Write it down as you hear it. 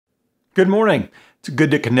Good morning. It's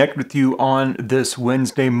good to connect with you on this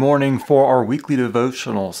Wednesday morning for our weekly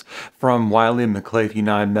devotionals from Wiley and McClave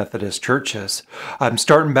United Methodist Churches. I'm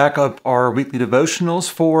starting back up our weekly devotionals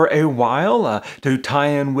for a while to tie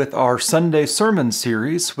in with our Sunday sermon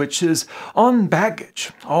series, which is on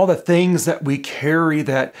baggage, all the things that we carry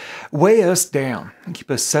that weigh us down and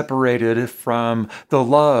keep us separated from the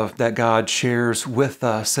love that God shares with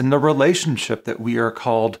us and the relationship that we are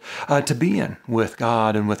called to be in with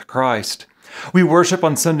God and with Christ. We worship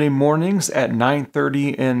on Sunday mornings at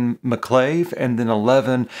 9:30 in McClave and then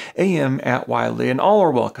 11 a.m. at Wiley, and all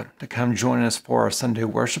are welcome to come join us for our Sunday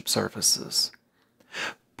worship services.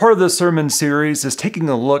 Part of the sermon series is taking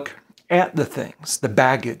a look at the things, the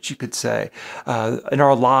baggage, you could say, in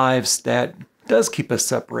our lives that does keep us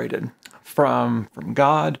separated from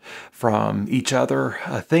God, from each other,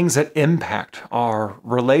 things that impact our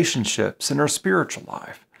relationships and our spiritual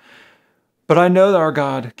life. But I know that our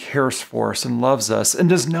God cares for us and loves us and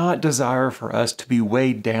does not desire for us to be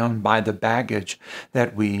weighed down by the baggage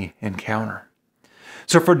that we encounter.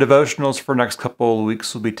 So for devotionals for the next couple of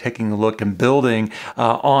weeks, we'll be taking a look and building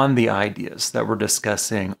on the ideas that we're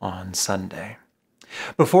discussing on Sunday.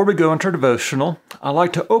 Before we go into our devotional, I'd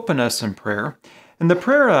like to open us in prayer. And the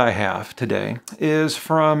prayer I have today is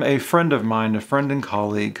from a friend of mine, a friend and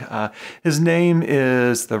colleague. His name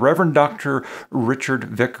is the Reverend Dr. Richard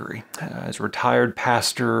Vickery. He's a retired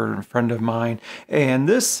pastor and a friend of mine. And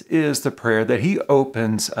this is the prayer that he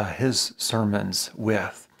opens his sermons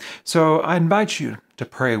with. So I invite you to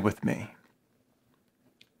pray with me.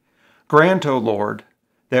 Grant, O Lord,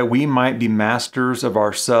 that we might be masters of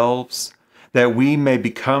ourselves, that we may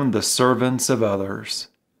become the servants of others.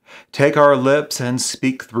 Take our lips and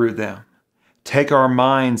speak through them. Take our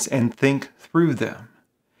minds and think through them.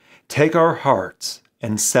 Take our hearts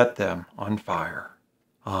and set them on fire.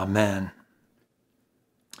 Amen.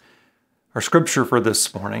 Our scripture for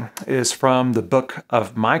this morning is from the book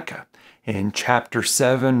of Micah in chapter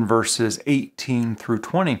 7, verses 18 through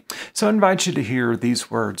 20. So I invite you to hear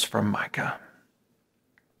these words from Micah.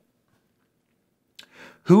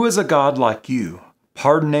 Who is a God like you,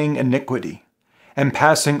 pardoning iniquity, and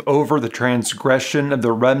passing over the transgression of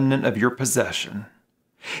the remnant of your possession?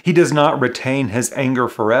 He does not retain his anger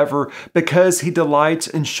forever, because he delights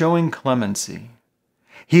in showing clemency.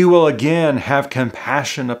 He will again have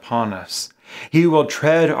compassion upon us. He will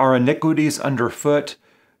tread our iniquities underfoot.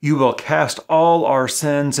 You will cast all our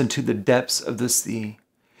sins into the depths of the sea.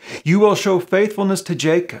 You will show faithfulness to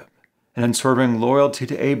Jacob and unswerving loyalty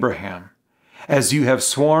to Abraham, as you have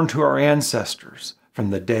sworn to our ancestors from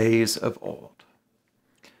the days of old.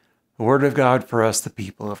 The word of God for us, the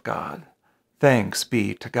people of God. Thanks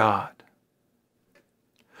be to God.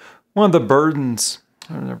 One of the burdens,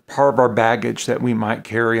 or part of our baggage that we might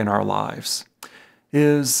carry in our lives,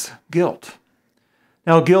 is guilt.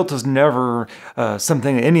 Now, guilt is never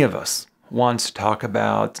something that any of us wants to talk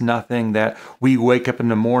about. It's nothing that we wake up in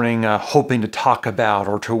the morning hoping to talk about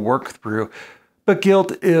or to work through. But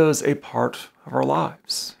guilt is a part of our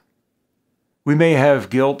lives. We may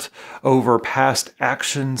have guilt over past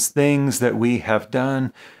actions, things that we have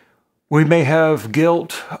done. We may have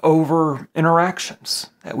guilt over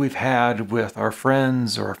interactions that we've had with our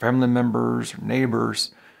friends or our family members or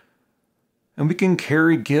neighbors. And we can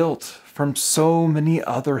carry guilt from so many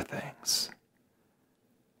other things.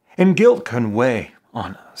 And guilt can weigh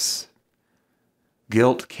on us.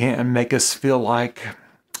 Guilt can make us feel like,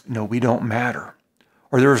 we don't matter,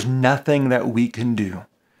 or there's nothing that we can do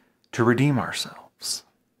to redeem ourselves.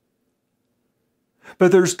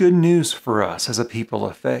 But there's good news for us as a people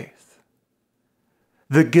of faith.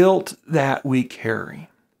 The guilt that we carry,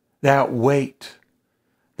 that weight,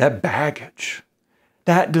 that baggage,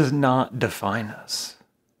 that does not define us.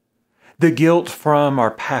 The guilt from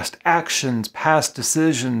our past actions, past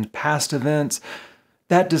decisions, past events,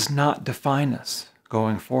 that does not define us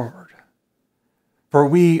going forward. For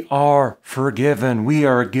we are forgiven. We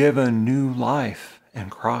are given new life in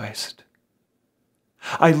Christ.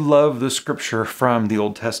 I love the scripture from the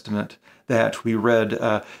Old Testament that we read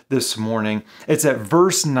this morning. It's at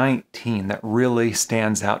verse 19 that really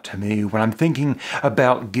stands out to me when I'm thinking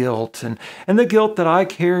about guilt and the guilt that I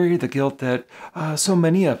carry, the guilt that so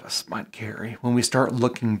many of us might carry when we start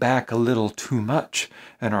looking back a little too much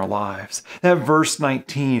in our lives. That verse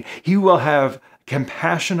 19, He will have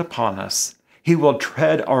compassion upon us. He will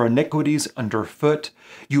tread our iniquities underfoot.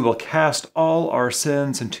 You will cast all our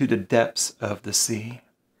sins into the depths of the sea.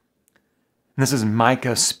 And this is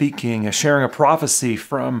Micah speaking, sharing a prophecy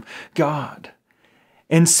from God.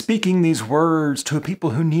 and speaking these words to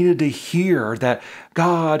people who needed to hear that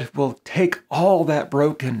God will take all that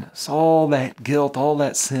brokenness, all that guilt, all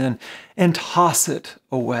that sin, and toss it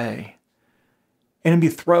away and be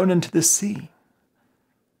thrown into the sea.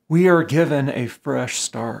 We are given a fresh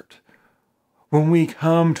start when we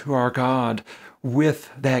come to our God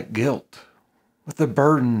with that guilt, with the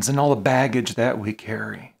burdens and all the baggage that we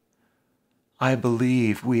carry. I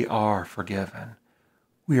believe we are forgiven.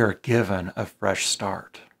 We are given a fresh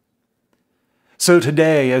start. So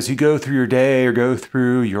today, as you go through your day or go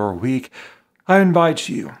through your week, I invite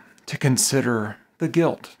you to consider the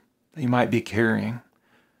guilt that you might be carrying.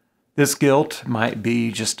 This guilt might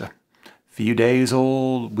be just a few days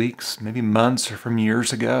old, weeks, maybe months, or from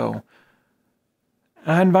years ago.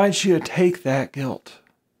 I invite you to take that guilt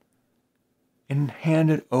and hand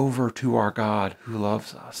it over to our God who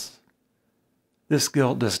loves us. This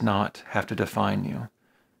guilt does not have to define you.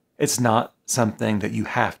 It's not something that you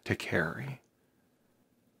have to carry.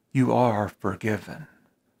 You are forgiven.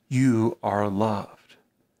 You are loved.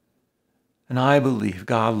 And I believe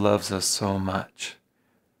God loves us so much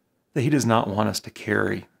that He does not want us to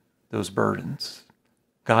carry those burdens.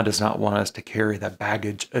 God does not want us to carry the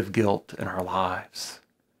baggage of guilt in our lives.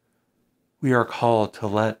 We are called to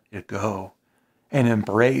let it go and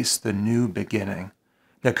embrace the new beginning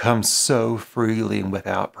that comes so freely and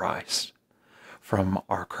without price from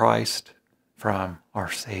our Christ, from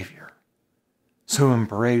our Savior. So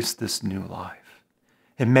embrace this new life.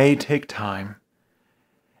 It may take time,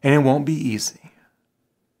 and it won't be easy.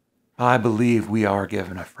 I believe we are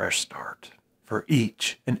given a fresh start for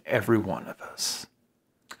each and every one of us.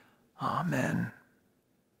 Amen.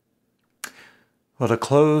 Well, to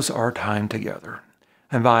close our time together,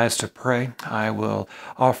 I invite us to pray. I will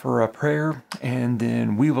offer a prayer, and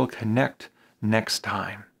then we will connect next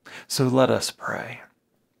time. So let us pray.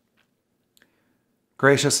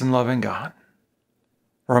 Gracious and loving God,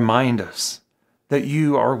 remind us that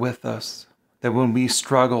you are with us, that when we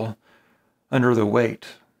struggle under the weight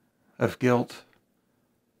of guilt,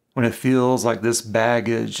 when it feels like this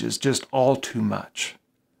baggage is just all too much,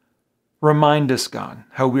 remind us, God,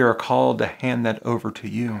 how we are called to hand that over to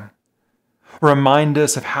you. Remind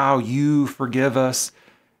us of how you forgive us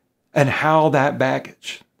and how that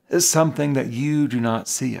baggage is something that you do not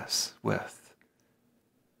see us with.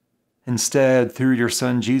 Instead, through your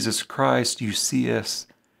Son, Jesus Christ, you see us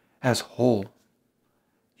as whole.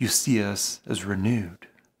 You see us as renewed.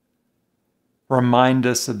 Remind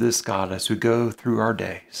us of this, God, as we go through our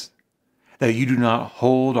days, that you do not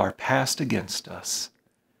hold our past against us.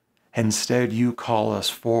 Instead, you call us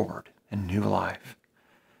forward in new life,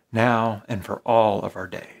 now and for all of our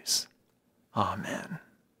days. Amen.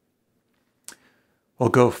 Well,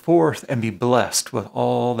 go forth and be blessed with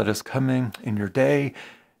all that is coming in your day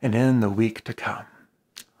and in the week to come.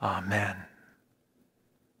 Amen.